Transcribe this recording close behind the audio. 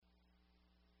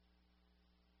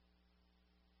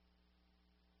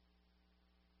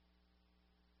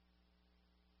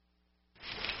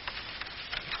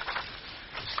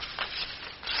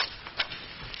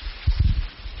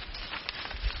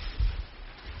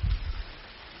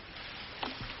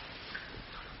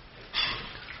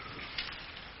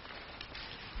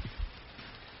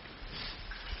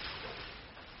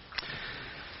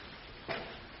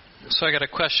So I got a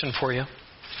question for you.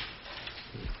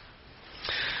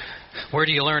 Where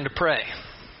do you learn to pray?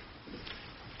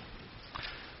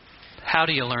 How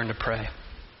do you learn to pray?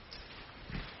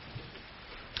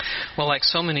 Well, like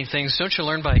so many things, don't you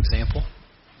learn by example?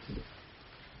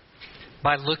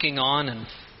 By looking on and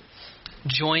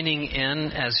joining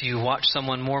in as you watch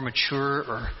someone more mature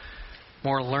or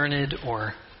more learned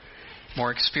or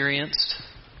more experienced.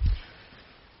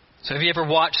 So have you ever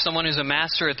watched someone who's a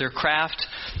master at their craft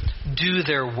do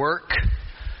their work?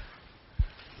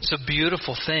 It's a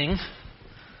beautiful thing.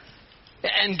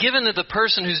 And given that the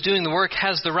person who's doing the work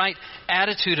has the right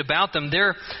attitude about them,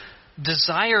 their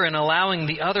desire in allowing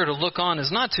the other to look on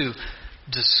is not to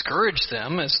discourage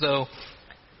them, as though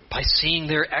by seeing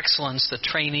their excellence the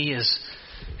trainee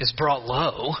is brought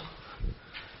low.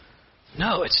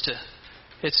 No, it's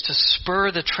to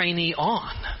spur the trainee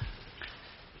on.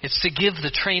 It's to give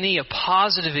the trainee a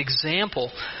positive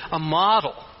example, a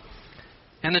model.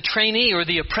 And the trainee or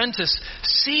the apprentice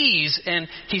sees and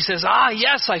he says,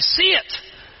 yes, I see it.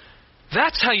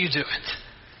 That's how you do it.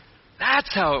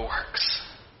 That's how it works.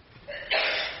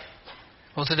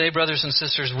 Well, today, brothers and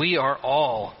sisters, we are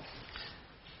all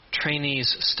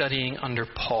trainees studying under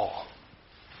Paul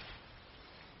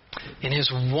in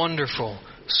his wonderful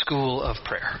school of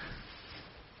prayer.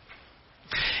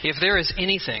 If there is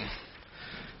anything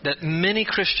that many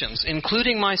Christians,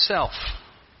 including myself,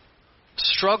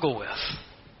 struggle with,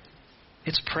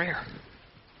 it's prayer.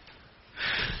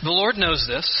 The Lord knows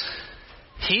this.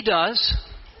 He does.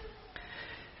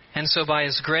 And so by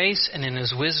His grace and in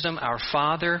His wisdom, our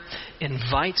Father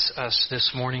invites us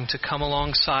this morning to come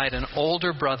alongside an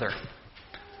older brother,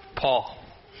 Paul,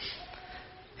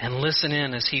 and listen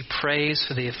in as he prays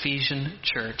for the Ephesian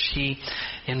church. He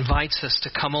invites us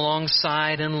to come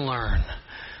alongside and learn.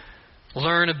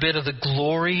 Learn a bit of the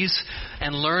glories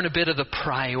and learn a bit of the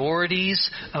priorities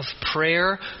of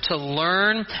prayer, to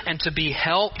learn and to be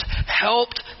helped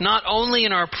not only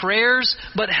in our prayers,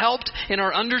 but helped in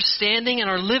our understanding and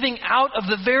our living out of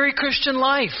the very Christian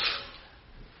life.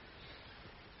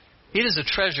 It is a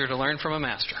treasure to learn from a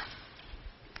master.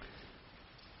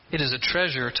 It is a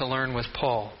treasure to learn with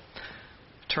Paul.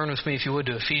 Turn with me, if you would,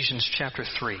 to Ephesians chapter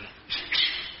 3.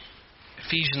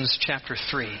 Ephesians chapter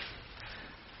 3.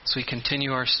 As we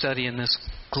continue our study in this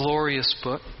glorious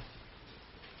book,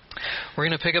 we're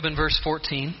going to pick up in verse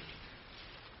 14.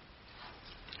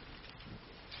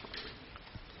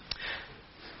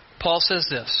 Paul says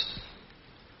this: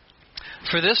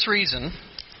 "For this reason,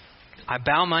 I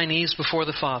bow my knees before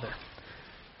the Father,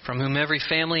 from whom every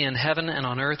family in heaven and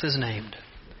on earth is named,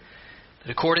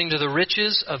 that according to the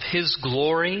riches of His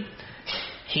glory,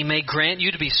 He may grant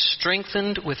you to be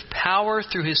strengthened with power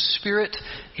through His Spirit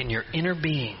in your inner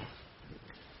being,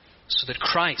 so that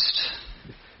Christ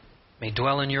may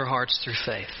dwell in your hearts through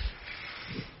faith.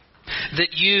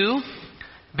 That you,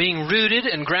 being rooted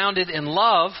and grounded in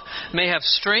love, may have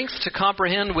strength to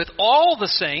comprehend with all the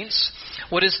saints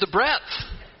what is the breadth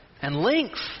and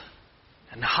length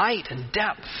and height and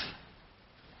depth,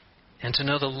 and to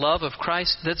know the love of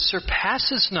Christ that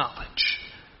surpasses knowledge,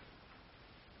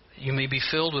 that you may be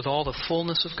filled with all the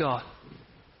fullness of God.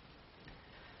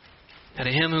 And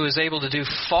to Him who is able to do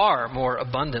far more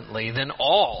abundantly than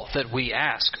all that we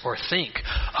ask or think,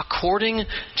 according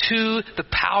to the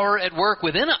power at work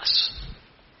within us,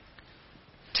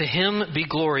 to Him be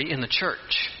glory in the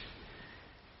church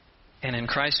and in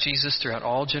Christ Jesus throughout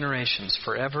all generations,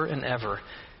 forever and ever.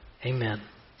 Amen."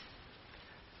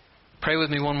 Pray with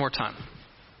me one more time.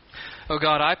 Oh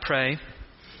God, I pray,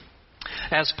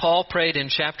 as Paul prayed in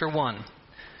chapter 1,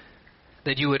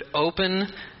 that you would open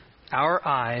our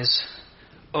eyes,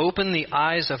 open the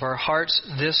eyes of our hearts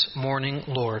this morning,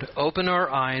 Lord. Open our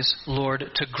eyes, Lord,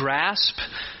 to grasp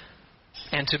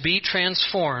and to be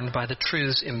transformed by the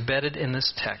truths embedded in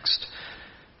this text.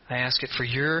 I ask it for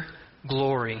your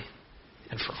glory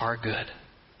and for our good.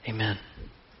 Amen.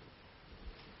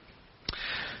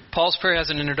 Paul's prayer has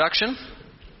an introduction,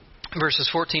 verses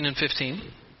 14 and 15.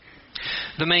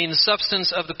 The main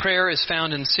substance of the prayer is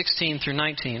found in 16 through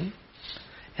 19.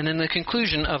 And then the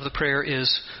conclusion of the prayer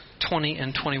is 20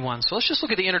 and 21. So let's just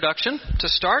look at the introduction to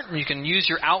start. You can use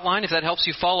your outline if that helps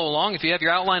you follow along. If you have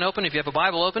your outline open, if you have a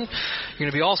Bible open, you're going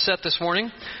to be all set this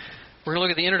morning. We're going to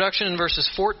look at the introduction in verses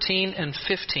 14 and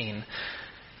 15.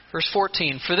 Verse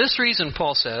 14, "For this reason,"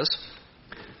 Paul says,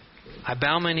 "I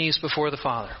bow my knees before the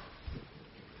Father."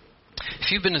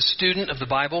 If you've been a student of the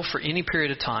Bible for any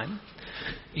period of time,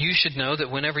 you should know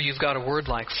that whenever you've got a word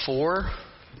like "for"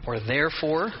 or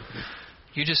 "therefore,"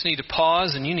 you just need to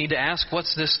pause and you need to ask,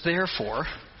 what's this there for?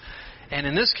 And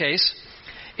in this case,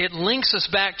 it links us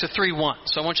back to 3:1.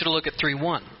 So I want you to look at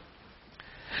 3:1.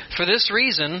 For this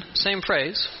reason, same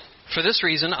phrase, for this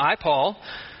reason, I, Paul,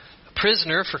 a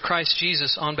prisoner for Christ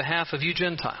Jesus on behalf of you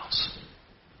Gentiles.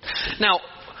 Now,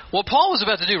 what Paul was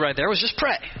about to do right there was just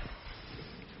pray.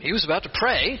 He was about to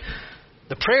pray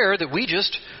the prayer that we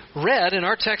just read in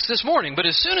our text this morning. But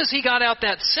as soon as he got out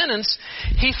that sentence,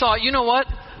 he thought, you know what?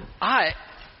 I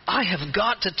have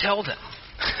got to tell them.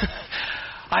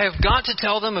 I have got to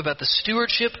tell them about the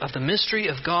stewardship of the mystery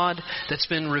of God that's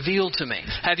been revealed to me.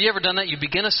 Have you ever done that? You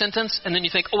begin a sentence and then you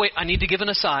think, oh wait, I need to give an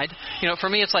aside. You know, for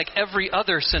me it's like every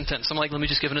other sentence. I'm like, let me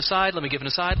just give an aside, let me give an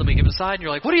aside, let me give an aside. And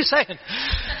you're like, what are you saying?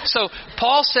 So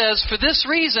Paul says, for this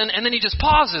reason, and then he just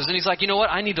pauses and he's like, you know what?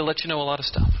 I need to let you know a lot of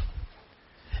stuff.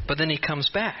 But then he comes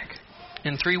back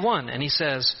in 3:1 and he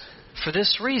says, for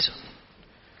this reason.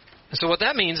 And so what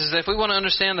that means is that if we want to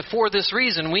understand the for this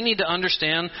reason, we need to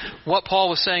understand what Paul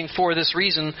was saying for this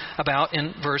reason about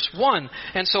in verse 1.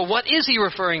 And so what is he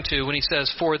referring to when he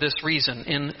says for this reason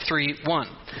in 3:1?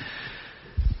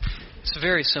 It's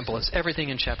very simple. It's everything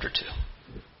in chapter 2.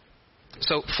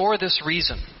 So for this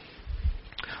reason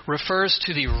refers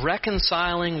to the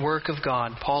reconciling work of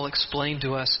God Paul explained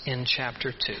to us in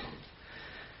chapter 2.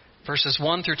 Verses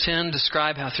 1 through 10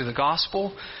 describe how through the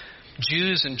gospel,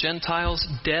 Jews and Gentiles,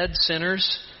 dead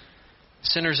sinners,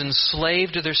 sinners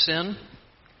enslaved to their sin,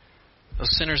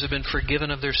 those sinners have been forgiven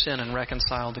of their sin and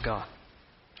reconciled to God.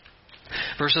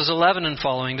 Verses 11 and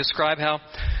following describe how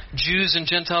Jews and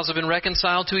Gentiles have been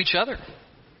reconciled to each other.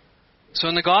 So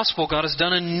in the gospel, God has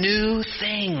done a new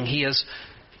thing. He has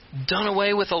done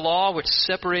away with the law which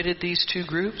separated these two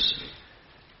groups.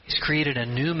 He's created a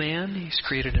new man. He's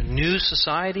created a new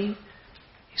society.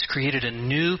 He's created a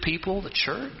new people, the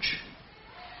church.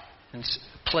 And it's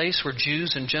a place where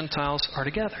Jews and Gentiles are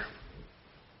together.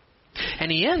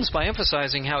 And he ends by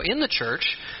emphasizing how in the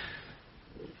church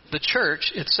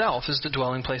itself is the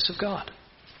dwelling place of God.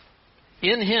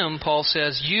 In him, Paul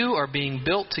says, you are being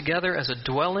built together as a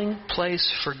dwelling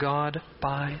place for God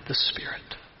by the Spirit.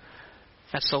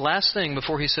 That's the last thing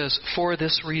before he says, for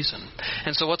this reason.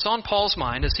 And so what's on Paul's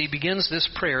mind as he begins this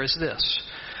prayer is this.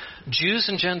 Jews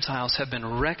and Gentiles have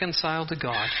been reconciled to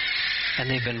God, and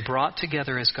they've been brought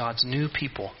together as God's new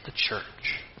people, the church.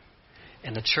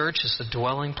 And the church is the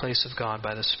dwelling place of God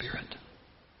by the Spirit.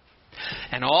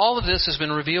 And all of this has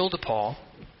been revealed to Paul.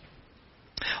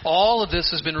 All of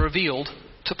this has been revealed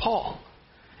to Paul.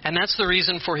 And that's the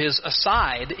reason for his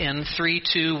aside in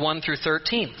 3:1 through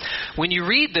 13. When you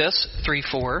read this,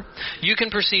 3:4, you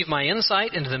can perceive my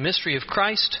insight into the mystery of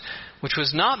Christ, which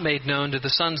was not made known to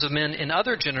the sons of men in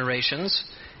other generations,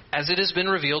 as it has been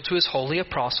revealed to his holy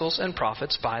apostles and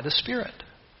prophets by the Spirit.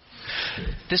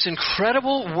 This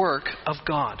incredible work of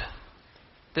God,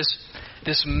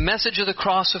 this message of the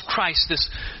cross of Christ,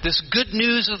 this good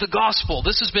news of the gospel,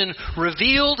 this has been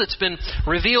revealed. It's been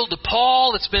revealed to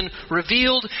Paul. It's been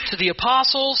revealed to the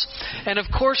apostles. And of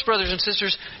course, brothers and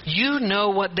sisters, you know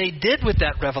what they did with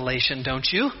that revelation, don't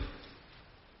you?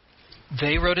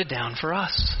 They wrote it down for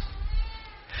us.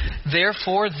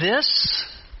 Therefore, this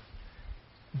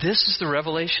is the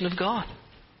revelation of God.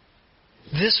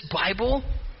 This Bible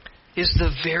is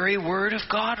the very Word of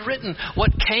God written.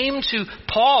 What came to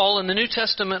Paul and the New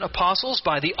Testament apostles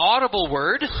by the audible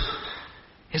Word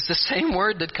is the same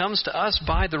Word that comes to us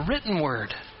by the written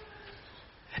Word.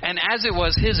 And as it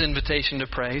was his invitation to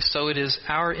pray, so it is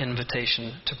our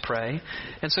invitation to pray.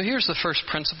 And so here's the first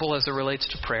principle as it relates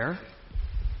to prayer.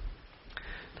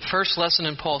 The first lesson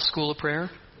in Paul's school of prayer.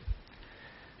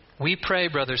 We pray,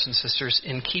 brothers and sisters,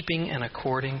 in keeping and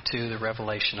according to the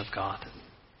revelation of God.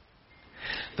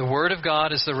 The Word of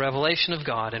God is the revelation of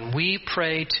God, and we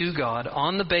pray to God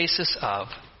on the basis of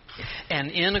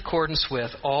and in accordance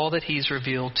with all that He's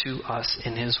revealed to us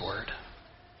in His Word.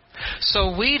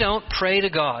 So we don't pray to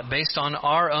God based on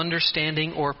our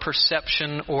understanding or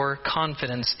perception or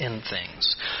confidence in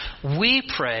things. We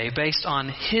pray based on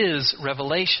His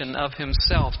revelation of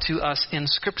Himself to us in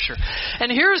Scripture.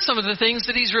 And here are some of the things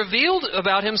that He's revealed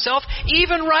about Himself,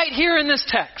 even right here in this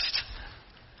text.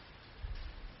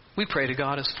 We pray to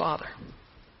God as Father.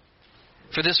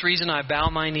 For this reason I bow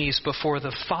my knees before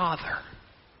the Father.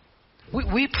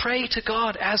 We pray to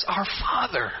God as our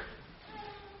Father.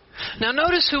 Now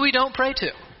notice who we don't pray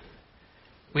to.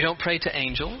 We don't pray to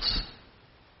angels.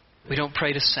 We don't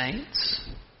pray to saints.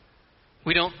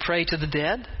 We don't pray to the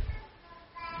dead.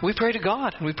 We pray to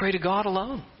God, and we pray to God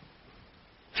alone.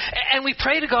 And we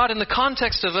pray to God in the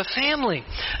context of a family,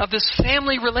 of this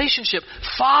family relationship.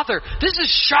 Father, this is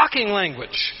shocking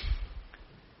language.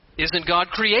 Isn't God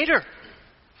creator?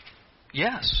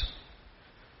 Yes.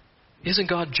 Isn't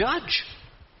God judge?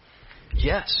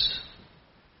 Yes.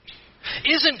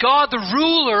 Isn't God the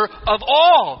ruler of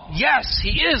all? Yes,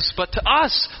 He is. But to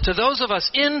us, to those of us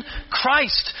in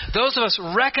Christ, those of us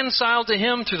reconciled to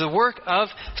Him through the work of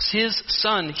His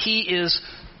Son, He is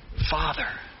Father.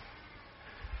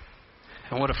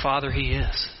 And what a Father He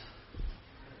is.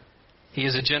 He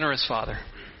is a generous Father.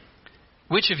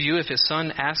 Which of you, if his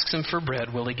son asks him for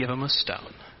bread, will he give him a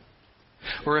stone?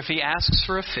 Or if he asks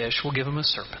for a fish, will give him a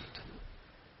serpent?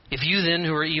 If you then,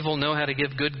 who are evil, know how to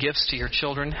give good gifts to your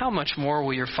children, how much more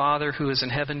will your Father who is in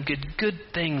heaven give good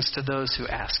things to those who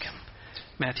ask Him?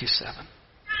 Matthew 7.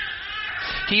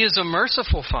 He is a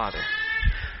merciful Father.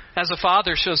 As a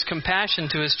father shows compassion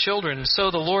to his children, so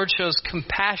the Lord shows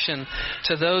compassion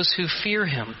to those who fear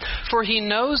Him. For He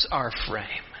knows our frame,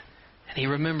 and He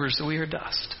remembers that we are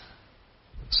dust.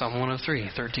 Psalm 103,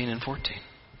 13 and 14.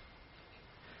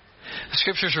 The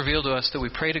Scriptures reveal to us that we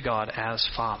pray to God as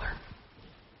Father.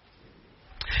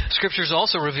 Scriptures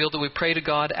also reveal that we pray to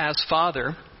God as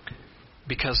Father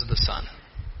because of the Son.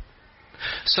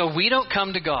 So we don't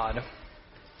come to God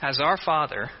as our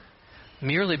Father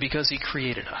merely because He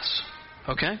created us.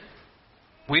 Okay?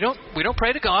 We don't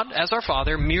pray to God as our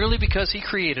Father merely because He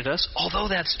created us, although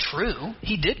that's true.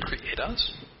 He did create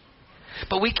us.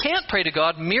 But we can't pray to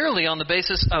God merely on the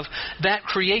basis of that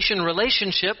creation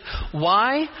relationship.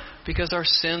 Why? Because our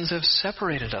sins have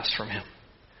separated us from Him.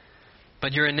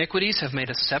 But your iniquities have made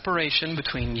a separation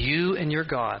between you and your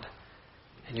God,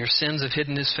 and your sins have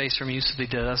hidden His face from you so that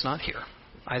He does not hear.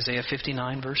 Isaiah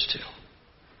 59, verse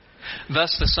 2.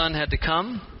 Thus the Son had to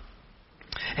come,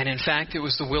 and in fact it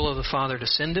was the will of the Father to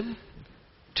send Him,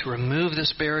 to remove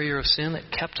this barrier of sin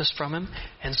that kept us from Him,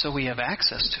 and so we have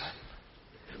access to Him.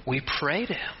 We pray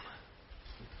to Him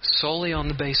solely on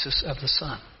the basis of the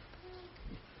Son.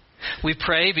 We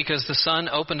pray because the Son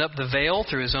opened up the veil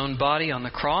through His own body on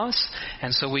the cross,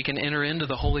 and so we can enter into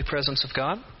the holy presence of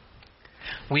God.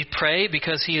 We pray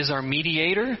because He is our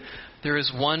mediator. There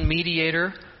is one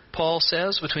mediator, Paul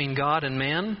says, between God and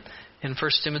man in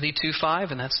 1 Timothy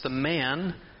 2:5, and that's the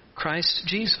man, Christ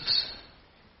Jesus.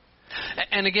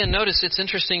 And again, notice it's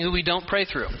interesting who we don't pray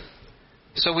through.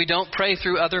 So we don't pray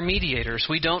through other mediators.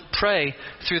 We don't pray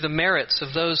through the merits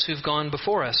of those who've gone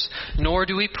before us. Nor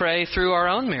do we pray through our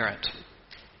own merit.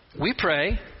 We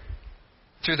pray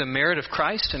through the merit of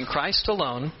Christ and Christ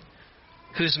alone,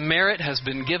 whose merit has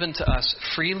been given to us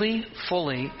freely,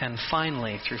 fully, and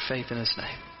finally through faith in His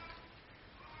name.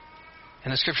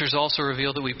 And the Scriptures also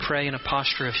reveal that we pray in a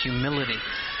posture of humility.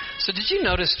 So did you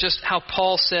notice just how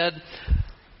Paul said,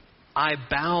 I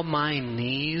bow my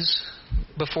knees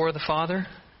before the Father?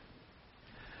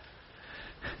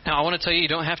 Now, I want to tell you, you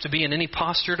don't have to be in any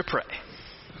posture to pray.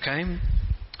 Okay?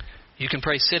 You can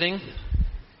pray sitting.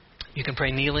 You can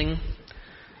pray kneeling.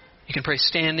 You can pray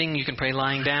standing. You can pray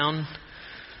lying down.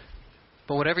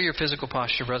 But whatever your physical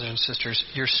posture, brothers and sisters,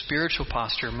 your spiritual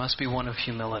posture must be one of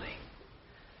humility.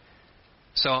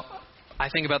 So, I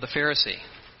think about the Pharisee.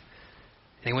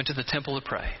 And he went to the temple to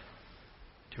pray.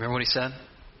 Do you remember what he said?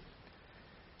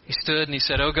 He stood and he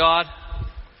said, Oh God,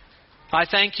 I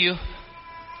thank You.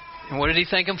 And what did he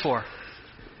thank Him for?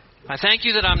 I thank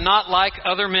You that I'm not like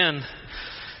other men.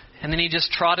 And then he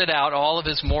just trotted out all of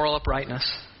his moral uprightness.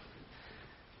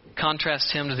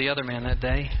 Contrast him to the other man that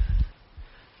day,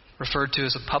 referred to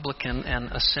as a publican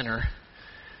and a sinner.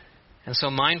 And so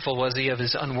mindful was he of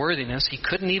his unworthiness, he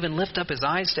couldn't even lift up his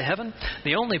eyes to heaven.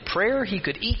 The only prayer he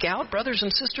could eke out, brothers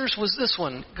and sisters, was this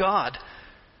one: God,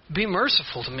 be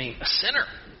merciful to me, a sinner.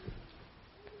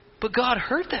 But God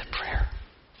heard that prayer.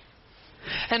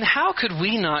 And how could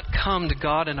we not come to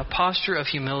God in a posture of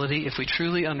humility if we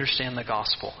truly understand the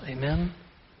gospel? Amen?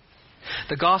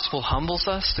 The gospel humbles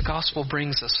us. The gospel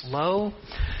brings us low.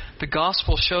 The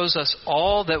gospel shows us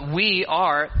all that we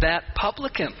are that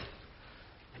publican.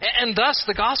 And thus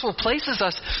the gospel places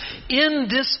us in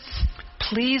this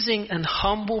pleasing and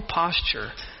humble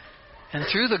posture. And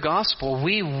through the gospel,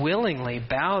 we willingly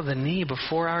bow the knee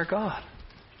before our God.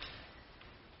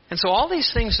 And so all these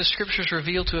things the Scriptures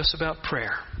reveal to us about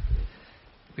prayer.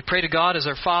 We pray to God as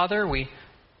our Father. We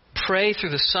pray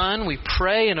through the Son. We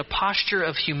pray in a posture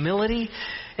of humility.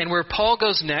 And where Paul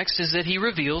goes next is that he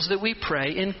reveals that we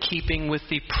pray in keeping with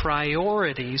the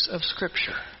priorities of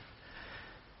Scripture.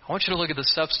 I want you to look at the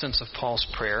substance of Paul's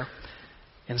prayer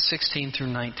in 16 through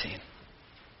 19.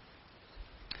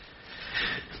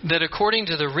 That according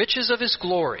to the riches of His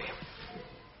glory,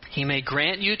 He may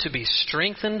grant you to be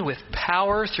strengthened with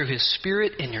power through His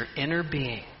Spirit in your inner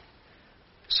being,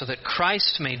 so that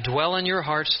Christ may dwell in your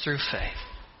hearts through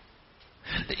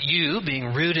faith. That you,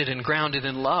 being rooted and grounded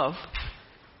in love,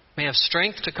 may have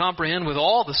strength to comprehend with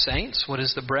all the saints what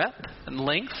is the breadth and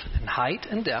length and height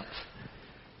and depth,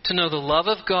 to know the love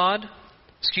of God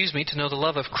to know the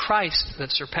love of Christ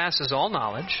that surpasses all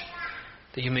knowledge,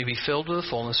 that you may be filled with the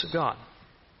fullness of God.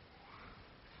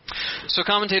 So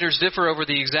commentators differ over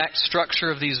the exact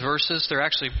structure of these verses. They're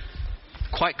actually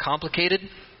quite complicated.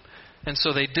 And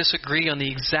so they disagree on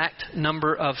the exact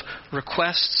number of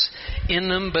requests in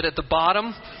them. But at the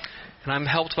bottom, and I'm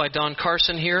helped by Don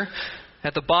Carson here,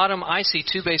 at the bottom I see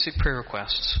two basic prayer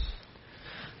requests.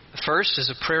 The first is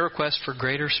a prayer request for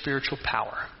greater spiritual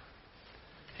power.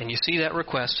 And you see that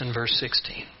request in verse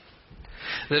 16.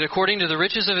 That according to the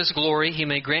riches of His glory, He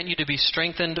may grant you to be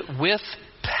strengthened with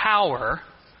power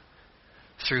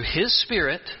through His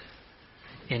Spirit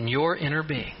in your inner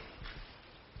being.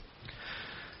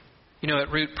 You know,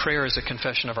 at root, prayer is a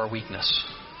confession of our weakness.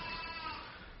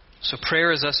 So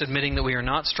prayer is us admitting that we are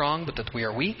not strong, but that we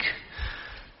are weak.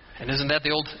 And isn't that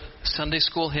the old Sunday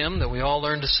school hymn that we all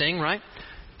learn to sing, right?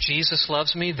 Jesus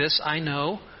loves me, this I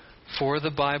know, for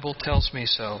the Bible tells me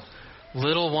so.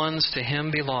 Little ones to Him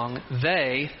belong.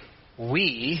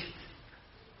 We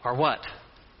are what?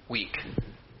 Weak.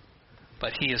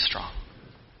 But He is strong.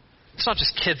 It's not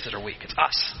just kids that are weak, it's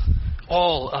us.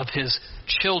 All of His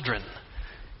children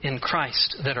in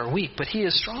Christ that are weak, but He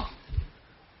is strong.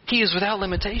 He is without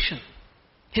limitation.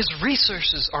 His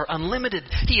resources are unlimited.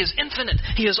 He is infinite.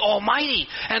 He is almighty.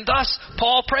 And thus,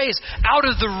 Paul prays, out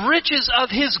of the riches of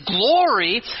His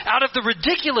glory, out of the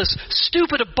ridiculous,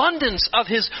 stupid abundance of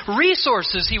His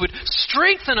resources, He would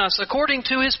strengthen us according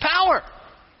to His power.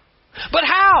 But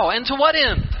how and to what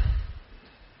end?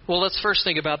 Well, let's first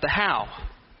think about the how.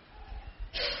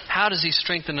 How does He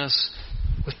strengthen us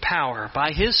with power?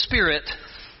 By His Spirit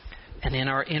and in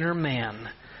our inner man.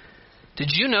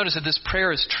 Did you notice that this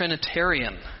prayer is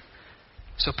Trinitarian?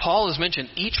 So Paul has mentioned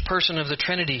each person of the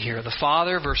Trinity here. The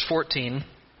Father, verse 14.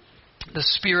 The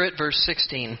Spirit, verse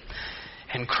 16.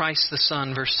 And Christ the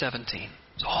Son, verse 17.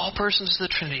 It's all persons of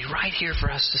the Trinity right here for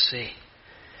us to see.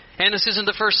 And this isn't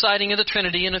the first sighting of the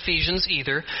Trinity in Ephesians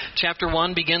either. Chapter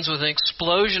 1 begins with an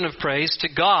explosion of praise to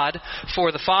God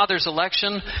for the Father's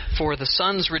election, for the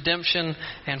Son's redemption,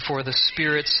 and for the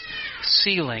Spirit's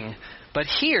sealing. But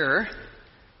here,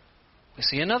 we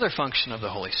see another function of the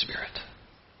Holy Spirit.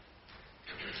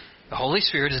 The Holy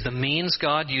Spirit is the means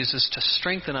God uses to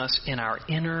strengthen us in our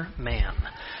inner man.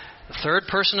 The third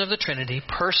person of the Trinity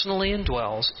personally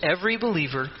indwells every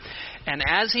believer, and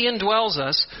as He indwells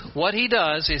us, what He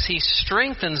does is He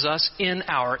strengthens us in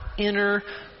our inner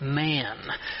man.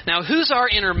 Now, who's our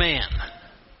inner man?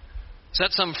 Is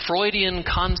that some Freudian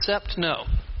concept? No.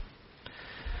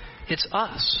 It's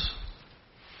us.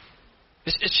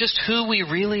 It's just who we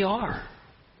really are.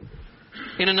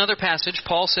 In another passage,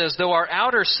 Paul says, though our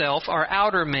outer self, our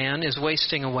outer man is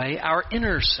wasting away, our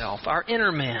inner self, our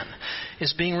inner man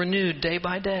is being renewed day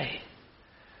by day.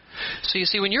 So you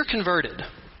see, when you're converted,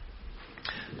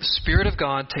 the Spirit of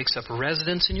God takes up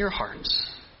residence in your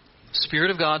hearts. The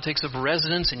Spirit of God takes up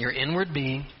residence in your inward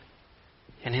being,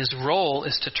 and His role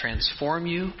is to transform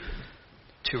you,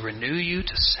 to renew you,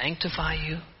 to sanctify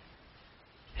you,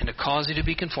 and to cause you to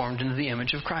be conformed into the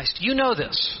image of Christ. You know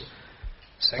this.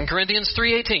 2 Corinthians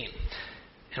 3:18.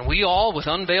 And we all, with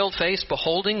unveiled face,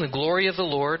 beholding the glory of the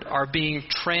Lord, are being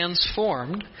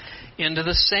transformed into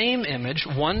the same image,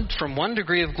 from one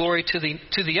degree of glory to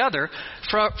the other,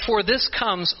 for this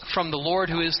comes from the Lord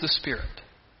who is the Spirit.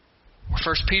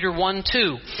 1 Peter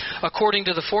 1:2. According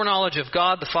to the foreknowledge of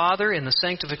God the Father in the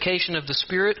sanctification of the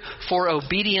Spirit, for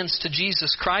obedience to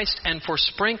Jesus Christ and for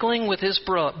sprinkling with His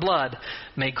blood,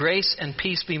 may grace and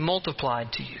peace be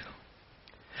multiplied to you.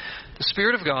 The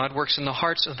Spirit of God works in the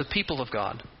hearts of the people of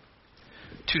God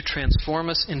to transform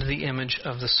us into the image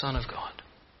of the Son of God.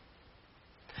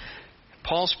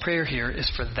 Paul's prayer here is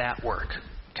for that work.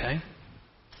 Okay?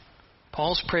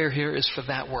 Paul's prayer here is for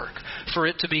that work. For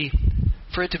it to be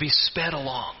sped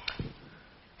along.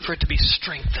 For it to be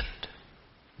strengthened.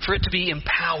 For it to be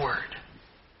empowered.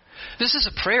 This is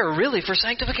a prayer really for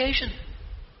sanctification.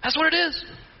 That's what it is.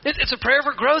 It's a prayer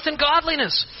for growth in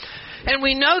godliness. And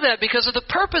we know that because of the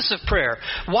purpose of prayer.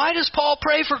 Why does Paul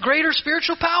pray for greater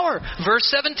spiritual power? Verse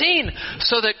 17,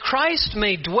 so that Christ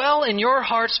may dwell in your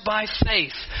hearts by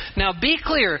faith. Now be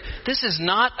clear, this is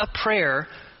not a prayer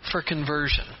for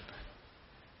conversion.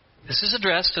 This is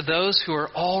addressed to those who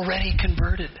are already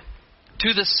converted.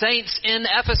 To the saints in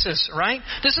Ephesus, right?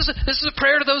 This is a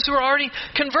prayer to those who are already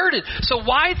converted. So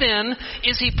why then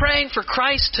is he praying for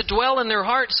Christ to dwell in their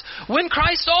hearts when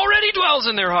Christ already dwells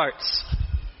in their hearts?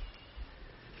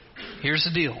 Here's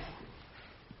the deal.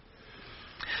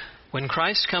 When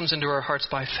Christ comes into our hearts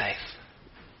by faith,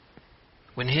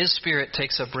 when His Spirit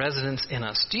takes up residence in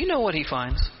us, do you know what He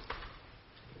finds?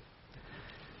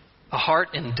 A heart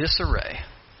in disarray.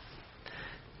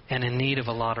 and in need of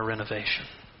a lot of renovation.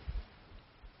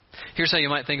 Here's how you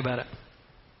might think about it.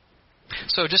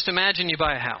 So just imagine you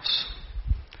buy a house,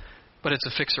 but it's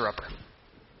a fixer-upper.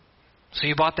 So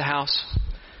you bought the house,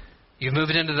 you move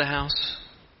it into the house,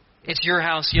 it's your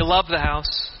house, you love the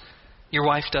house. Your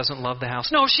wife doesn't love the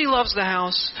house. No, she loves the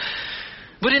house,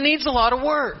 but it needs a lot of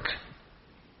work.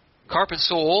 Carpet's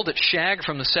so old it's shag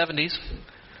from the 70s.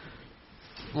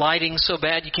 Lighting so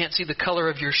bad you can't see the color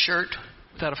of your shirt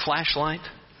without a flashlight.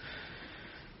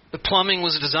 The plumbing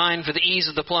was designed for the ease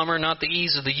of the plumber, not the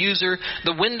ease of the user.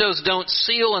 The windows don't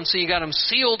seal, and so you got them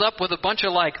sealed up with a bunch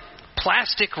of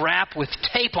plastic wrap with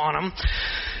tape on them.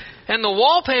 And the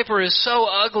wallpaper is so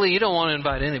ugly you don't want to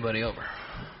invite anybody over.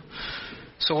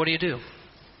 So what do?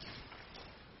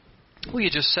 Well, you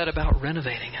just set about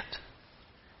renovating it.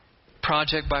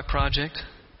 Project by project,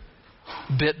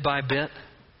 bit by bit.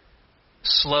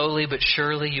 Slowly but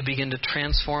surely you begin to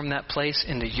transform that place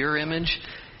into your image,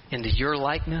 into your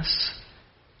likeness,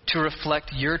 to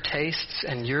reflect your tastes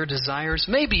and your desires.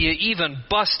 Maybe you even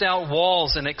bust out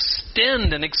walls and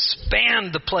extend and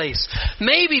expand the place.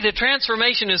 Maybe the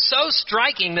transformation is so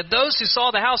striking that those who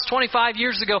saw the house 25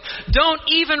 years ago don't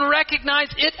even recognize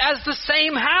it as the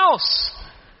same house.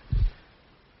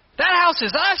 That house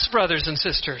is us, brothers and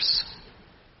sisters.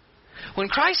 When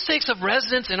Christ takes up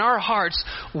residence in our hearts,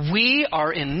 we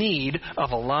are in need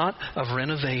of a lot of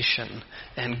renovation.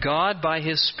 And God, by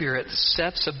His Spirit,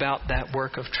 sets about that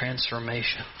work of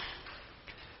transformation.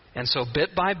 And so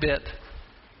bit by bit,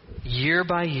 year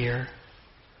by year,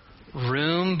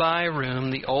 room by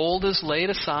room, the old is laid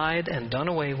aside and done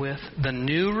away with. The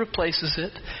new replaces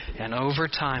it. And over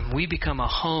time, we become a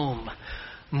home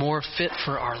more fit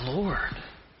for our Lord,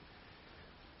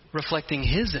 reflecting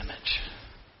His image,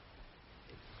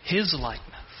 His likeness,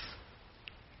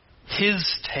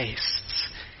 His tastes,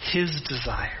 His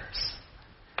desires.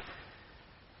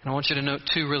 And I want you to note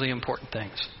two really important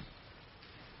things.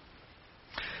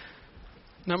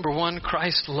 Number one,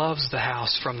 Christ loves the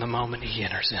house from the moment He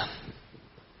enters in.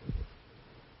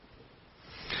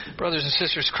 Brothers and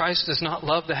sisters, Christ does not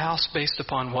love the house based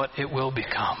upon what it will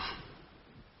become.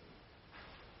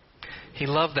 He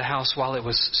loved the house while it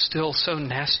was still so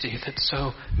nasty that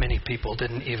so many people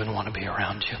didn't even want to be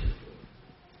around you.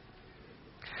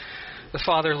 The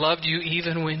Father loved you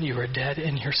even when you were dead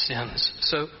in your sins.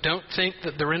 So don't think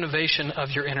that the renovation of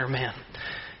your inner man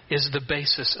is the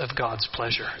basis of God's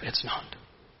pleasure. It's not.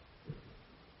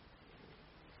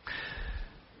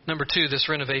 Number two, this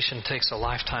renovation takes a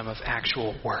lifetime of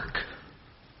actual work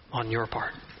on your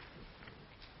part.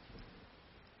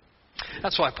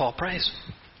 That's why Paul prays.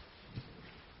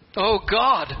 Oh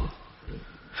God,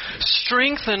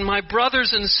 strengthen my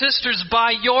brothers and sisters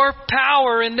by your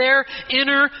power in their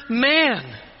inner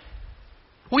man.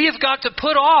 We have got to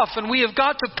put off and we have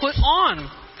got to put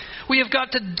on. We have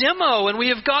got to demo and we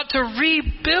have got to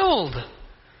rebuild.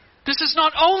 This is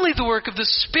not only the work of the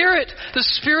Spirit. The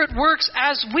Spirit works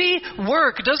as we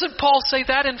work. Doesn't Paul say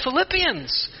that in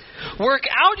Philippians? Work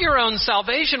out your own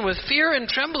salvation with fear and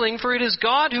trembling, for it is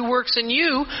God who works in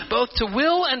you both to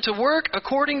will and to work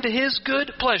according to His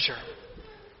good pleasure.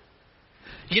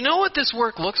 You know what this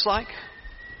work looks like?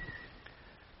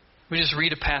 Let me just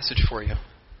read a passage for you.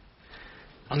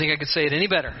 I don't think I could say it any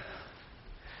better.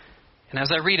 And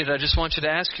as I read it, I just want you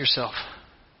to ask yourself,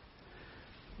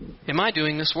 am I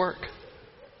doing this work?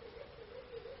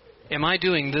 Am I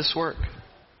doing this work?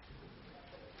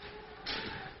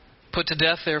 Put to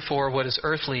death, therefore, what is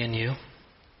earthly in you: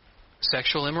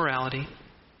 sexual immorality,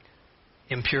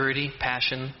 impurity,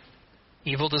 passion,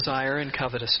 evil desire, and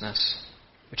covetousness,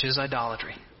 which is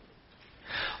idolatry.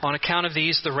 On account of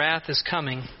these, the wrath is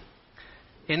coming.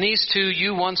 In these two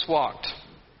you once walked,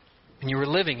 and you were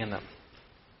living in them.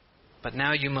 But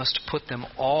now you must put them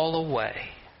all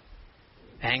away: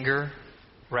 anger,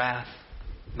 wrath,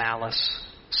 malice,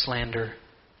 slander,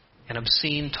 and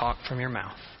obscene talk from your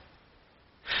mouth.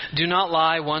 Do not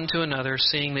lie one to another,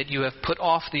 seeing that you have put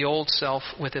off the old self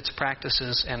with its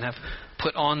practices and have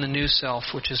put on the new self,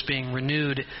 which is being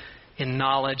renewed in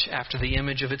knowledge after the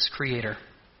image of its Creator.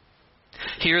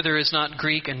 Here there is not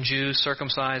Greek and Jew,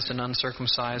 circumcised and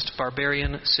uncircumcised,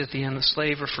 barbarian, Scythian,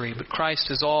 slave or free, but Christ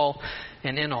is all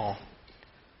and in all.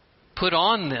 Put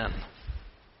on then,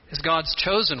 as God's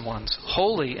chosen ones,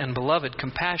 holy and beloved,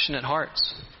 compassionate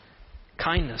hearts,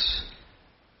 kindness,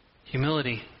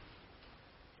 humility,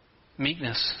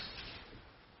 meekness,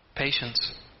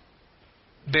 patience,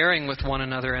 bearing with one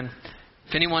another, and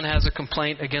if anyone has a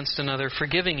complaint against another,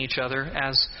 forgiving each other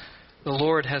as the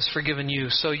Lord has forgiven you,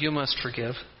 so you must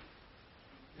forgive.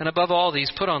 And above all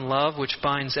these, put on love, which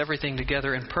binds everything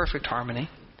together in perfect harmony.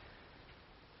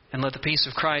 And let the peace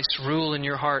of Christ rule in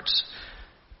your hearts,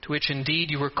 to which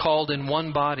indeed you were called in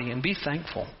one body, and be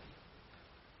thankful.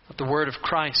 Let the word of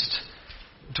Christ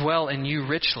dwell in you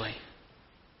richly,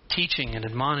 teaching and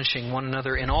admonishing one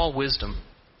another in all wisdom,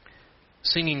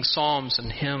 singing psalms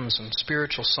and hymns and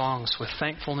spiritual songs with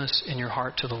thankfulness in your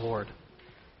heart to the Lord.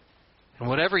 And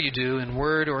whatever you do, in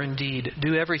word or in deed,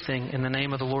 do everything in the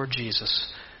name of the Lord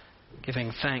Jesus,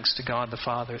 giving thanks to God the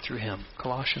Father through Him.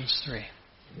 Colossians 3.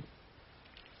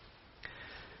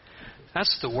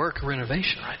 That's the work of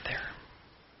renovation right there.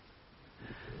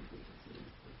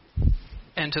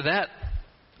 And to that,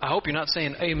 I hope you're not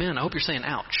saying amen. I hope you're saying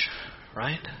ouch,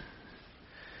 right?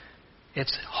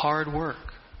 It's hard work.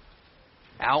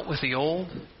 Out with the old,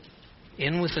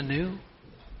 in with the new.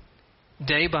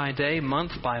 Day by day,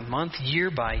 month by month,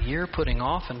 year by year, putting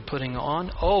off and putting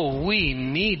on. Oh, we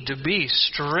need to be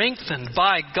strengthened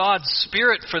by God's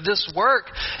Spirit for this work.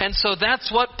 And so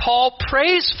that's what Paul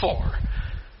prays for.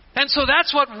 And so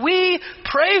that's what we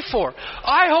pray for.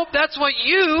 I hope that's what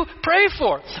you pray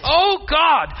for. Oh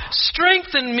God,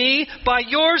 strengthen me by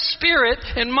your Spirit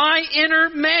in my inner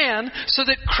man so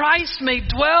that Christ may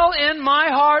dwell in my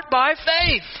heart by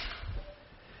faith.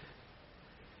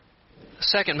 The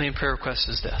second main prayer request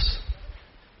is this.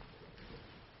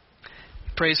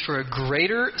 He prays for a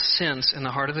greater sense in the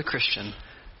heart of the Christian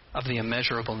of the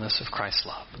immeasurableness of Christ's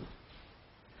love.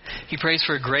 He prays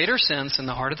for a greater sense in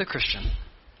the heart of the Christian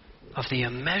of the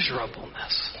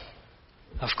immeasurableness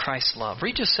of Christ's love.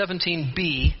 Read just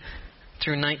 17b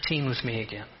through 19 with me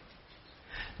again.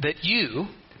 That you,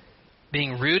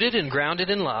 being rooted and grounded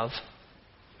in love,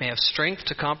 may have strength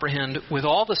to comprehend with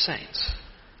all the saints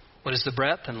what is the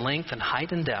breadth and length and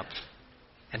height and depth,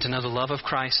 and to know the love of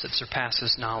Christ that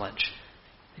surpasses knowledge,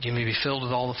 that you may be filled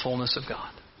with all the fullness of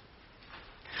God.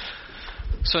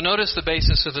 So notice the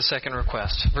basis of the second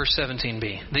request, verse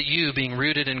 17b, that you being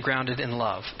rooted and grounded in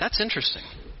love. That's interesting.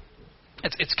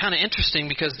 It's kind of interesting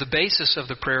because the basis of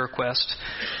the prayer request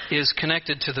is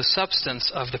connected to the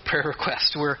substance of the prayer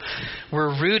request.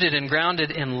 We're rooted and grounded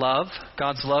in love,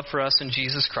 God's love for us in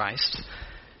Jesus Christ.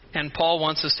 And Paul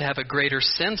wants us to have a greater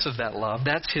sense of that love.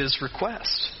 That's his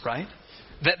request, right?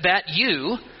 That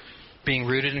you, being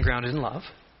rooted and grounded in love.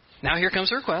 Now here comes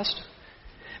the request.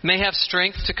 May have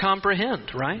strength to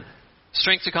comprehend, right?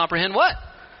 Strength to comprehend what?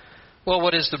 Well,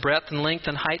 what is the breadth and length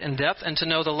and height and depth? And to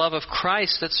know the love of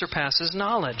Christ that surpasses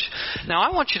knowledge. Now,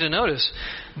 I want you to notice,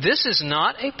 this is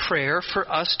not a prayer for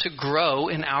us to grow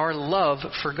in our love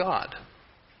for God.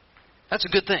 That's a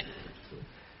good thing.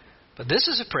 But this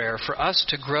is a prayer for us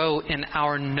to grow in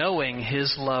our knowing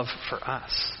His love for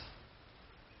us.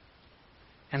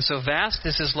 And so vast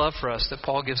is His love for us that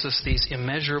Paul gives us these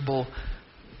immeasurable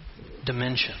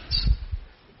dimensions.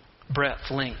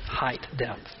 Breadth, length, height,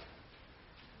 depth.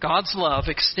 God's love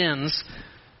extends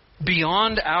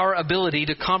beyond our ability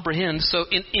to comprehend, so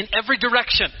in every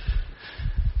direction.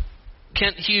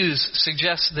 Kent Hughes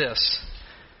suggests this.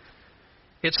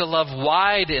 It's a love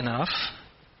wide enough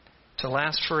to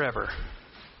last forever.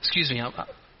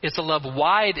 It's a love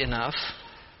wide enough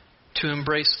to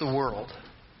embrace the world.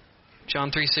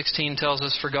 John 3:16 tells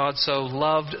us, for God so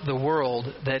loved the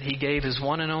world that He gave His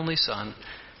one and only Son,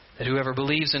 that whoever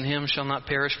believes in Him shall not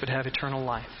perish but have eternal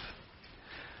life.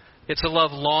 It's a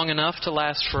love long enough to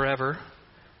last forever.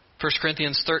 1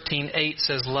 Corinthians 13:8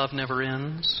 says love never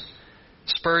ends.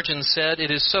 Spurgeon said,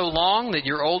 it is so long that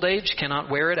your old age cannot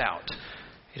wear it out.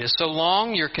 It is so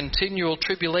long your continual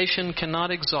tribulation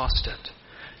cannot exhaust it.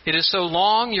 It is so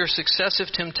long your successive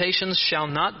temptations shall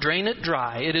not drain it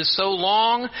dry. It is so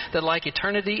long that like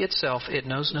eternity itself it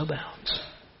knows no bounds.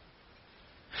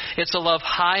 It's a love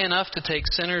high enough to take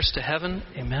sinners to heaven.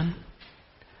 Amen.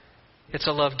 It's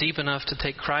a love deep enough to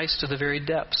take Christ to the very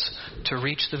depths, to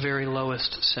reach the very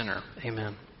lowest sinner.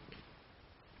 Amen.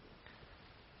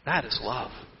 That is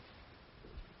love.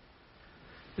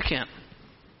 We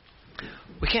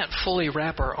can't fully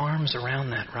wrap our arms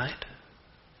around that, right?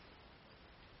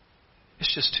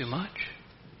 It's just too much.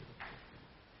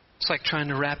 It's like trying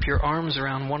to wrap your arms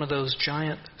around one of those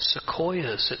giant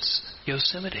sequoias at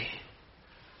Yosemite.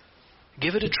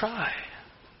 Give it a try.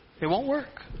 It won't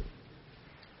work.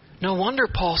 No wonder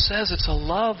Paul says it's a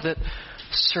love that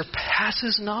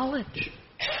surpasses knowledge.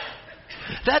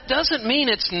 That doesn't mean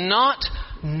it's not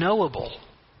knowable.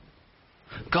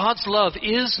 God's love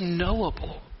is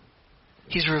knowable.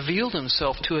 He's revealed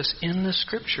Himself to us in the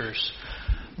Scriptures.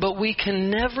 But we can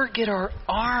never get our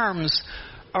arms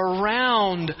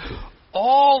around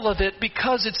all of it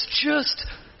because it's just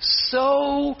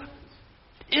so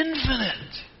infinite.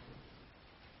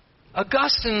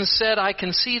 Augustine said, I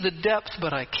can see the depth,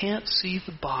 but I can't see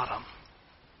the bottom.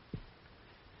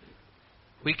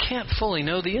 We can't fully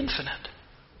know the infinite,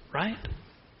 right?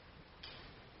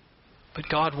 But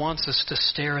God wants us to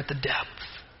stare at the depth.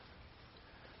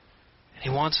 And He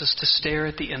wants us to stare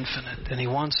at the infinite. And He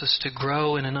wants us to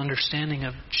grow in an understanding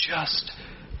of just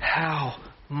how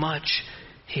much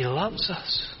He loves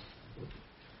us.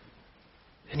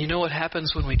 And you know what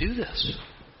happens when we do this?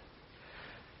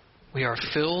 We are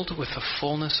filled with the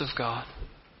fullness of God.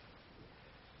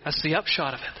 That's the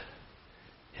upshot of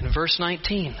it. In verse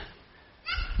 19,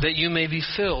 that you may be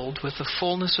filled with the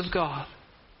fullness of God.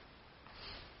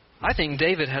 I think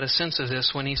David had a sense of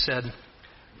this when he said,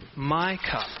 my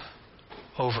cup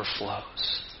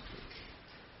overflows.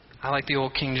 I like the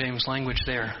old King James language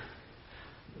there.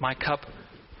 My cup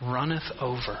runneth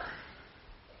over.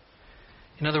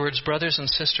 In other words, brothers and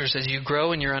sisters, as you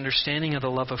grow in your understanding of the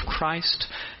love of Christ,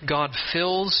 God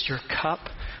fills your cup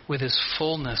with His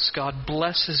fullness. God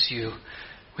blesses you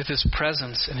with His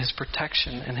presence and His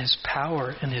protection and His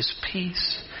power and His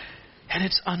peace. And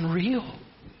it's unreal.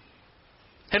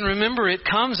 And remember, it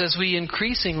comes as we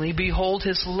increasingly behold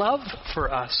His love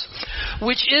for us.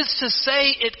 Which is to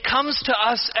say, it comes to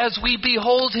us as we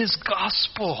behold His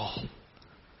gospel.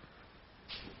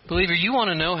 Believer, you want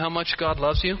to know how much God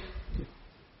loves you?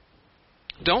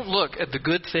 Don't look at the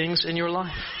good things in your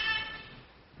life.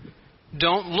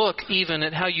 Don't look even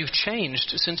at how you've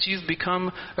changed since you've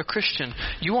become a Christian.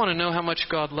 You want to know how much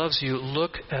God loves you?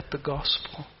 Look at the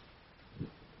gospel.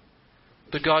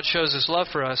 But God shows His love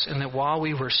for us in that while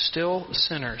we were still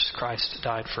sinners, Christ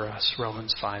died for us.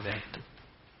 Romans 5:8.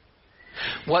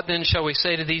 What then shall we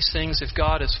say to these things? If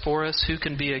God is for us, who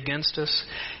can be against us?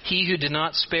 He who did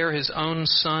not spare His own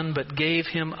Son, but gave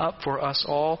Him up for us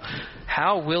all,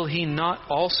 how will He not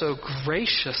also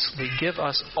graciously give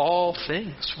us all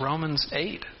things? Romans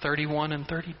 8:31 and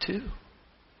 32.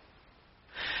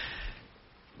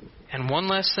 And one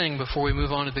last thing before we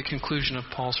move on to the conclusion of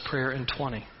Paul's prayer in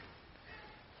 20.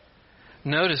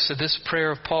 Notice that this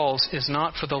prayer of Paul's is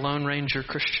not for the Lone Ranger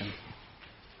Christian.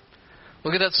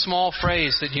 Look at that small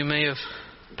phrase that you may have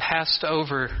passed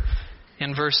over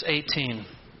in verse 18.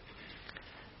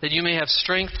 That you may have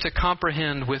strength to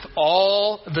comprehend with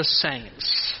all the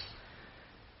saints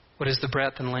what is the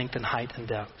breadth and length and height and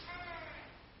depth.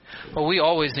 Well, we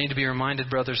always need to be reminded,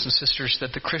 brothers and sisters,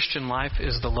 that the Christian life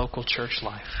is the local church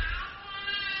life.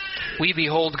 We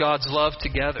behold God's love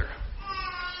together.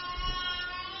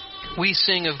 We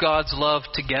sing of God's love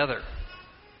together.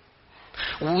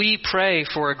 We pray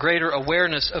for a greater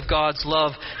awareness of God's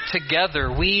love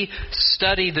together. We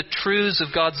study the truths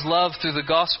of God's love through the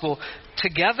gospel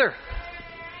together.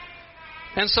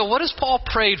 And so what has Paul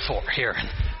prayed for here in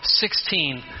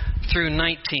 16 through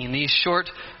 19? These short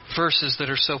verses that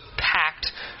are so packed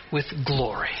with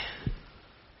glory.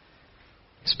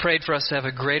 He's prayed for us to have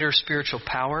a greater spiritual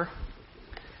power.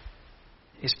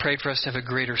 He's prayed for us to have a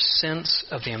greater sense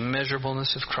of the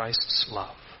immeasurableness of Christ's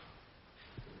love.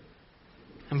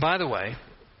 And by the way,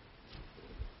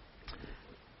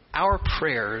 our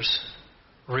prayers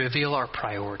reveal our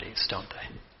priorities, don't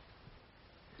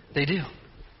they? They do.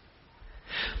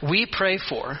 We pray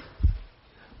for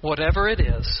whatever it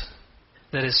is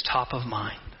that is top of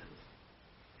mind.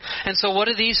 And so what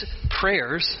do these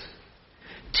prayers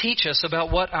teach us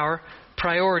about what our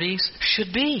priorities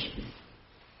should be?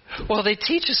 Well, they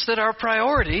teach us that our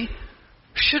priority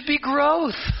should be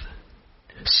growth.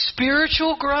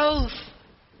 Spiritual growth.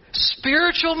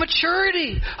 Spiritual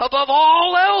maturity. Above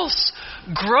all else,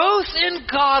 growth in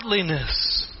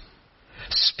godliness.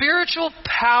 Spiritual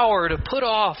power to put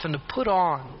off and to put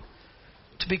on.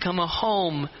 To become a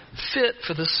home fit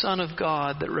for the Son of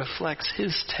God that reflects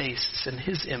His tastes and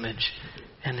His image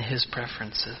and His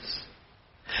preferences.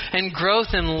 And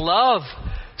growth in love.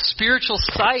 Spiritual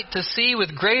sight to see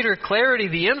with greater clarity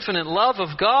the infinite love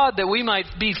of God that we might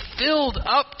be filled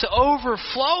up to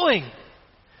overflowing.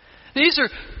 These are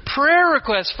prayer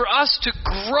requests for us to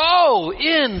grow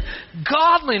in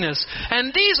godliness.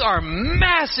 And these are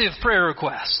massive prayer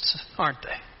requests, aren't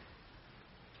they?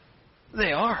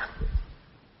 They are.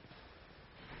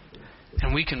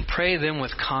 And we can pray them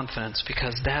with confidence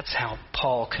because that's how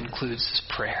Paul concludes his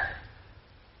prayer.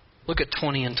 Look at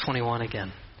 20 and 21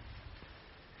 again.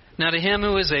 Now to Him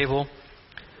who is able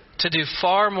to do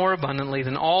far more abundantly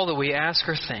than all that we ask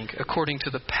or think, according to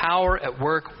the power at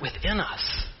work within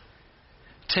us.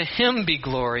 To Him be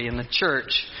glory in the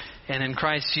church and in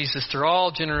Christ Jesus through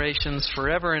all generations,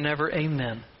 forever and ever.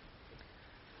 Amen.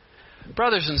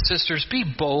 Brothers and sisters, be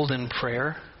bold in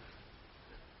prayer.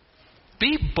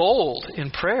 Be bold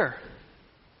in prayer.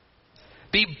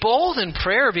 Be bold in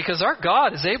prayer because our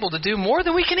God is able to do more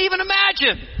than we can even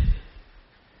imagine.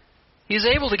 He is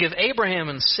able to give Abraham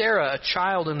and Sarah a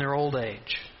child in their old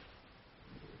age.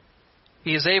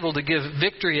 He is able to give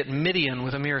victory at Midian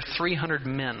with a mere 300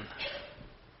 men.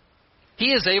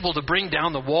 He is able to bring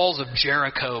down the walls of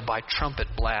Jericho by trumpet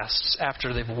blasts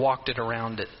after they've walked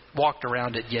around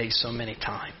it, yea, so many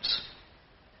times.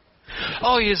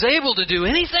 Oh, He is able to do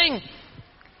anything.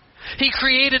 He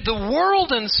created the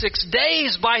world in 6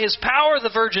 days. By His power,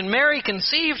 the Virgin Mary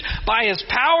conceived. By His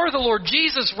power, the Lord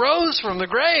Jesus rose from the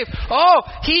grave. Oh,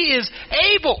 He is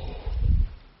able.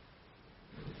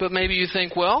 But maybe you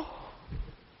think, well,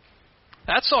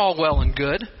 that's all well and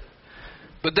good.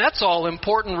 But that's all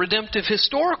important redemptive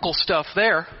historical stuff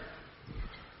there.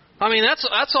 I mean,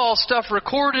 that's all stuff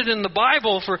recorded in the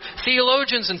Bible for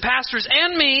theologians and pastors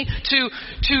and me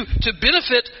to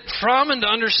benefit from and to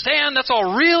understand. That's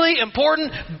all really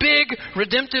important, big,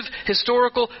 redemptive,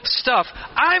 historical stuff.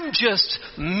 I'm just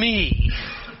me.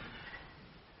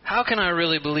 How can I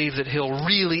really believe that He'll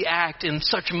really act in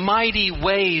such mighty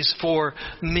ways for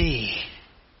me?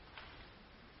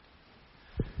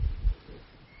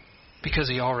 Because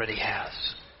He already has.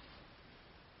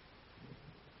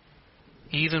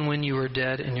 Even when you were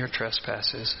dead in your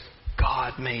trespasses,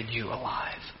 God made you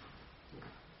alive.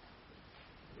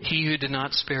 He who did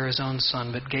not spare His own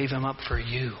Son, but gave Him up for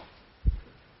you,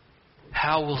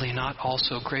 how will He not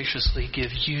also graciously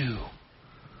give you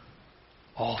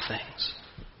all things?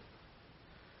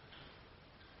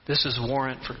 This is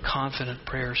warrant for confident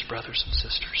prayers, brothers and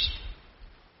sisters.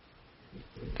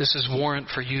 This is warrant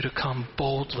for you to come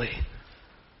boldly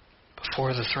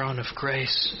before the throne of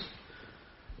grace,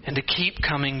 and to keep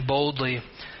coming boldly,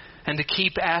 and to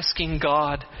keep asking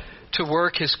God to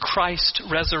work His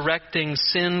Christ-resurrecting,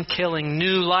 sin-killing,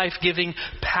 new life-giving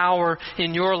power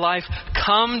in your life.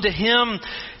 Come to Him.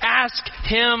 Ask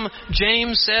Him.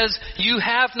 James says, you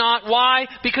have not. Why?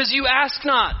 Because you ask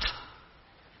not.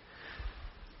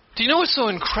 Do you know what's so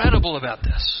incredible about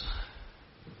this?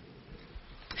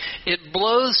 It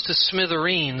blows to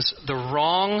smithereens the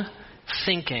wrong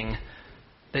thinking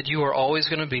that you are always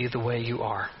going to be the way you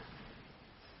are.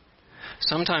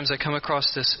 Sometimes I come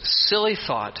across this silly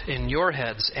thought in your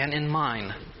heads and in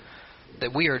mine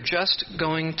that we are just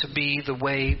going to be the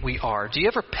way we are. Do you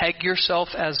ever peg yourself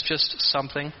as just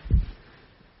something?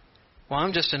 Well,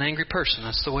 I'm just an angry person.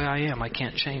 That's the way I am. I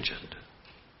can't change it.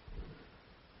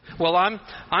 Well,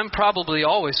 I'm probably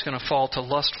always going to fall to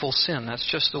lustful sin. That's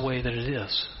just the way that it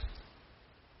is.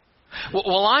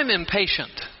 Well, I'm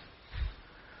impatient.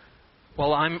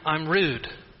 Well, I'm rude.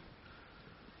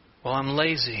 Well, I'm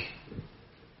lazy.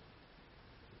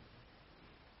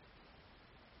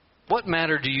 What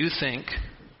matter do you think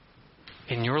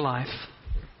in your life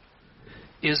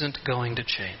isn't going to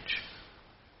change?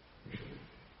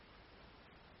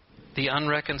 The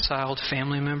unreconciled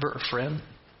family member or friend?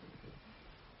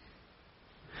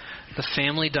 The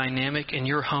family dynamic in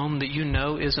your home that you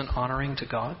know isn't honoring to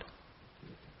God?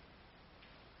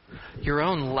 Your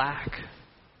own lack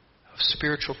of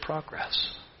spiritual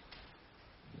progress?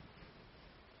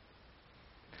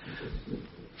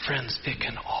 Friends, it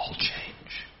can all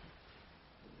change.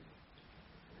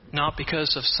 Not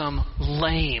because of some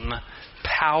lame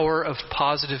power of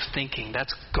positive thinking.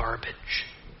 That's garbage.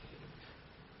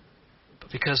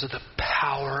 But because of the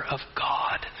power of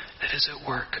God that is at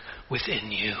work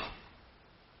within you.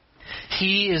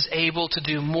 He is able to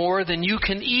do more than you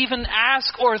can even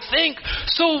ask or think.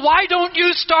 So why don't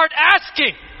you start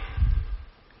asking?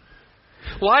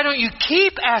 Why don't you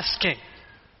keep asking?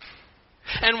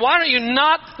 And why don't you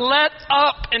not let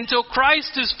up until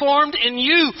Christ is formed in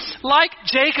you? Like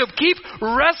Jacob, keep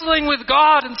wrestling with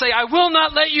God and say, I will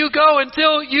not let you go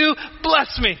until you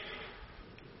bless me.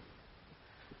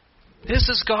 This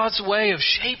is God's way of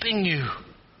shaping you,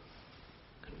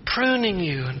 pruning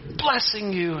you, and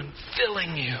blessing you, and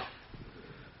filling you.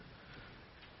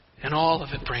 And all of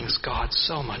it brings God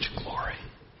so much glory.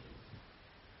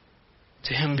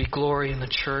 To Him be glory in the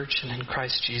church and in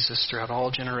Christ Jesus throughout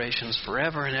all generations,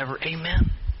 forever and ever.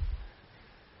 Amen.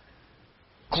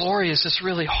 Glory is this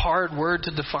really hard word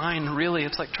to define. Really,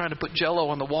 it's like trying to put Jell-O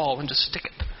on the wall and just stick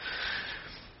it.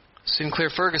 Sinclair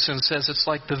Ferguson says it's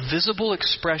like the visible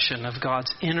expression of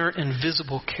God's inner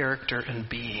invisible character and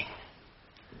being.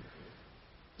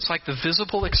 It's like the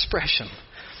visible expression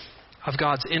of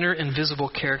God's inner invisible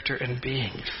character and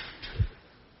being.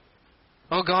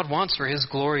 Oh, God wants for His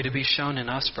glory to be shown in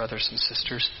us, brothers and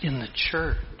sisters, in the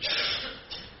church.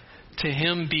 To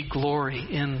Him be glory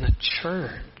in the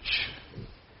church.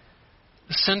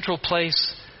 The central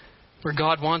place where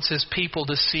God wants His people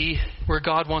to see, where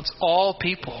God wants all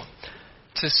people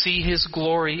to see His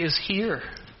glory is here.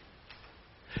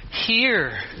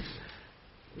 Here.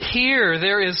 Here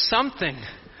there is something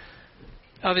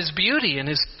of His beauty and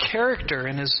His character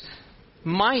and His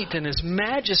might and His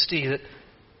majesty that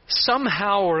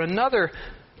somehow or another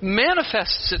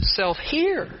manifests itself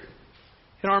here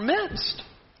in our midst.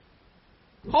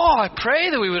 Oh, I pray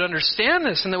that we would understand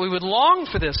this and that we would long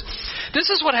for this.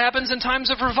 This is what happens in times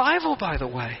of revival, by the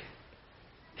way.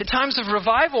 In times of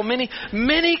revival, many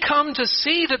come to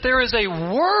see that there is a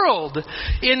world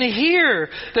in here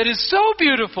that is so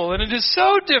beautiful and it is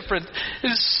so different. It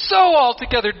is so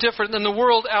altogether different than the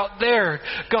world out there.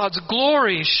 God's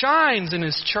glory shines in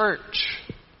His church.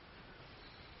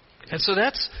 And so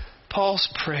that's Paul's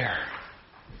prayer.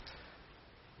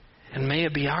 And may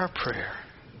it be our prayer.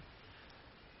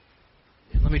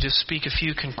 And let me just speak a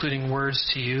few concluding words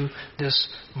to you this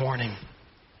morning.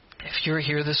 If you're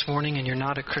here this morning and you're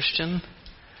not a Christian,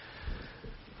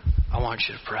 I want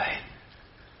you to pray.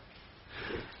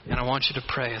 And I want you to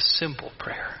pray a simple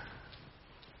prayer.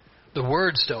 The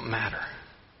words don't matter.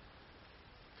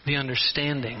 The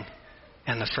understanding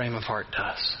and the frame of heart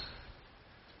does.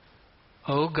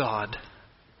 Oh God,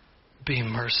 be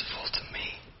merciful to me,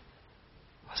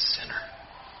 a sinner.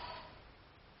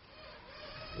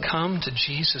 Come to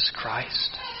Jesus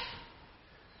Christ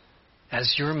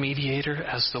as your mediator,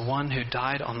 as the one who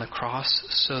died on the cross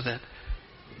so that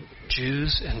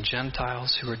Jews and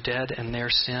Gentiles who are dead in their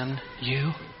sin,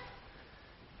 you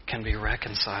can be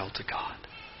reconciled to God.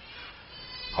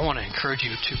 I want to encourage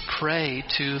you to pray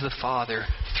to the Father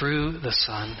through the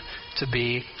Son to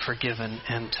be forgiven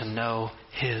and to know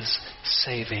His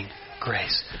saving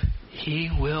grace. He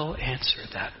will answer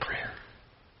that prayer.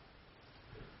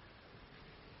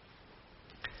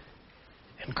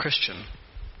 And Christian,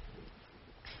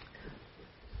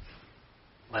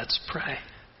 let's pray.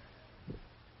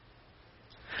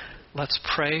 Let's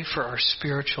pray for our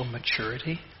spiritual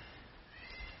maturity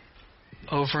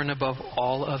over and above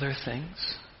all other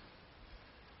things.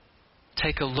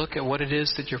 Take a look at what it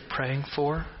is that you're praying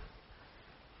for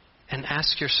and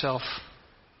ask yourself,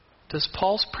 does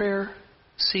Paul's prayer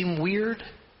seem weird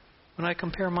when I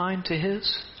compare mine to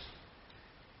his?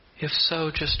 If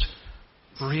so, just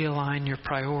realign your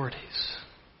priorities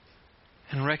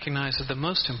and recognize that the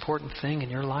most important thing in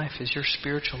your life is your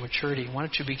spiritual maturity. Why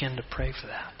don't you begin to pray for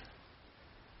that?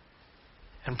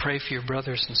 And pray for your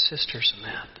brothers and sisters in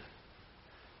that.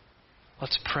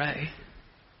 Let's pray.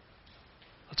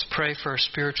 Let's pray for our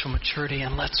spiritual maturity,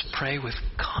 and let's pray with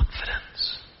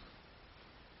confidence.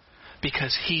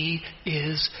 Because He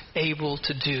is able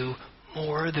to do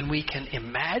more than we can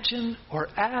imagine or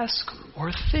ask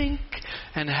or think.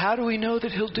 And how do we know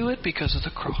that He'll do it? Because of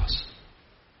the cross.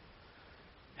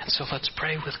 And so let's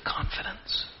pray with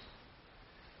confidence.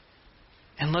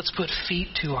 And let's put feet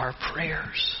to our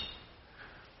prayers.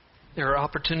 There are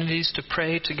opportunities to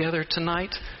pray together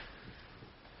tonight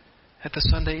at the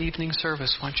Sunday evening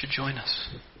service. Why don't you join us?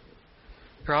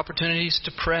 There are opportunities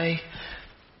to pray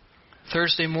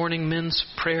Thursday morning men's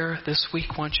prayer this week.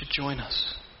 Why don't you join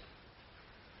us?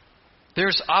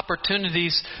 There's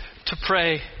opportunities to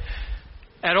pray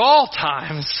at all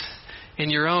times in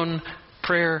your own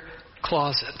prayer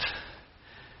closet.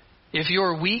 If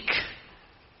you're weak,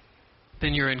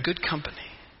 then you're in good company,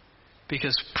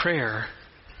 because prayer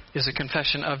is a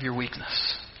confession of your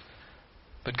weakness.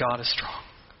 But God is strong.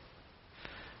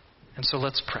 And so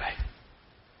let's pray.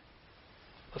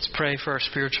 Let's pray for our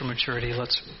spiritual maturity.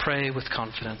 Let's pray with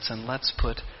confidence, and let's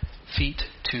put feet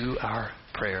to our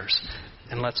prayers.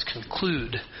 And let's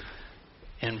conclude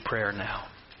in prayer now.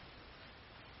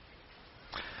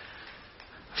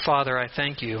 Father, I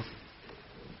thank You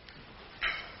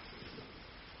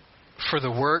for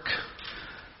the work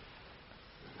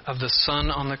of the Son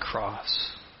on the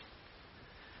cross,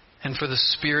 and for the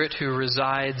Spirit who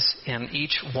resides in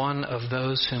each one of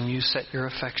those whom You set Your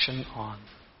affection on,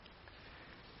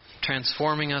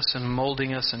 transforming us and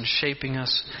molding us and shaping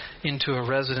us into a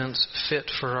residence fit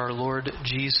for our Lord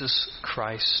Jesus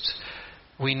Christ.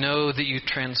 We know that You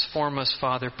transform us,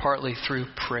 Father, partly through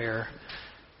prayer.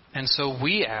 And so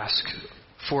we ask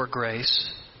for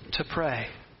grace to pray.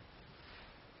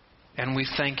 And we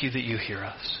thank You that You hear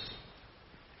us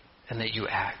and that You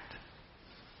act.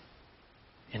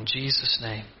 In Jesus'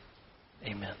 name,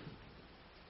 amen.